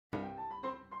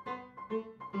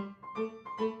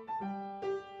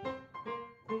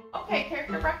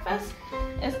breakfast?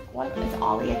 Is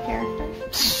Ollie a character?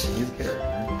 He's a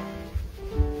character.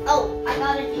 Oh, I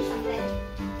gotta do something.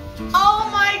 Oh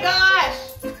my gosh!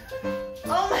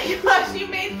 Oh my gosh, you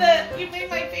made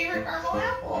my favorite caramel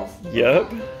apples.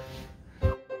 Yep.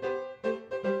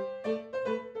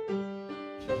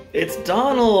 It's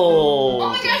Donald! Oh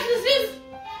my gosh, this is...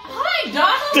 Hi,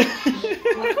 Donald!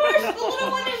 Of course, the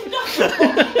little one is Donald!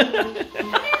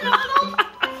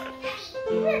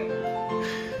 Come here,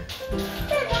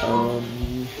 Donald!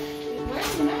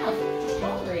 Where's the mouth? It's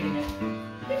tolerating it.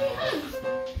 Give me hugs.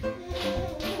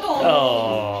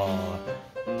 Oh.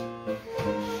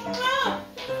 Ah,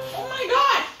 oh my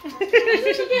gosh! This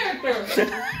is a character!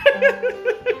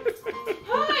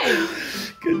 Hi!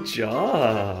 Good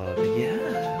job.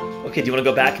 Yeah. Okay, do you want to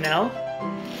go back now?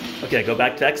 Okay, go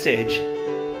back to backstage.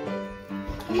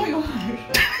 Oh my gosh.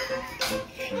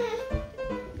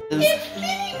 It's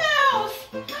Minnie Mouse!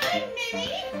 Hi,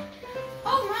 Minnie!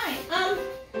 Oh my,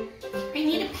 I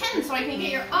need a pen so I can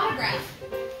get your autograph.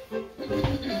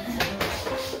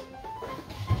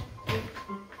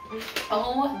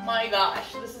 Oh my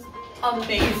gosh, this is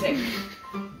amazing.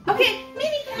 Okay,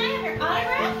 Minnie, can I have your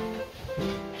autograph?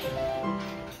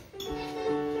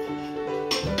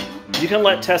 You can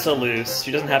let Tessa loose.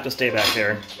 She doesn't have to stay back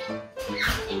there.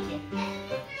 Thank you.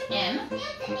 M?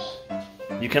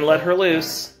 You can let her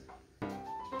loose.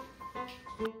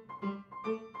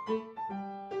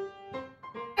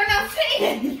 They're not saying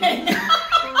anything!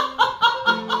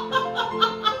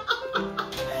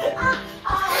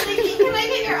 Nikki, can I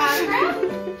get your autograph?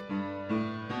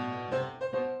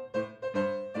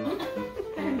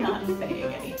 They're not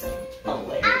saying anything.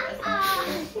 Hilarious.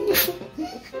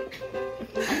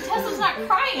 And Tessa's not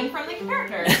crying in front of the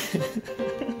characters.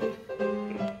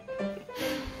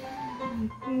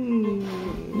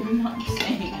 They're not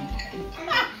saying anything.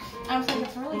 I was like,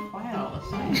 it's really quiet all the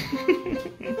time.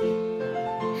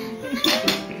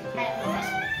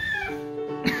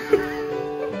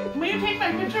 Will you take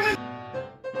my picture with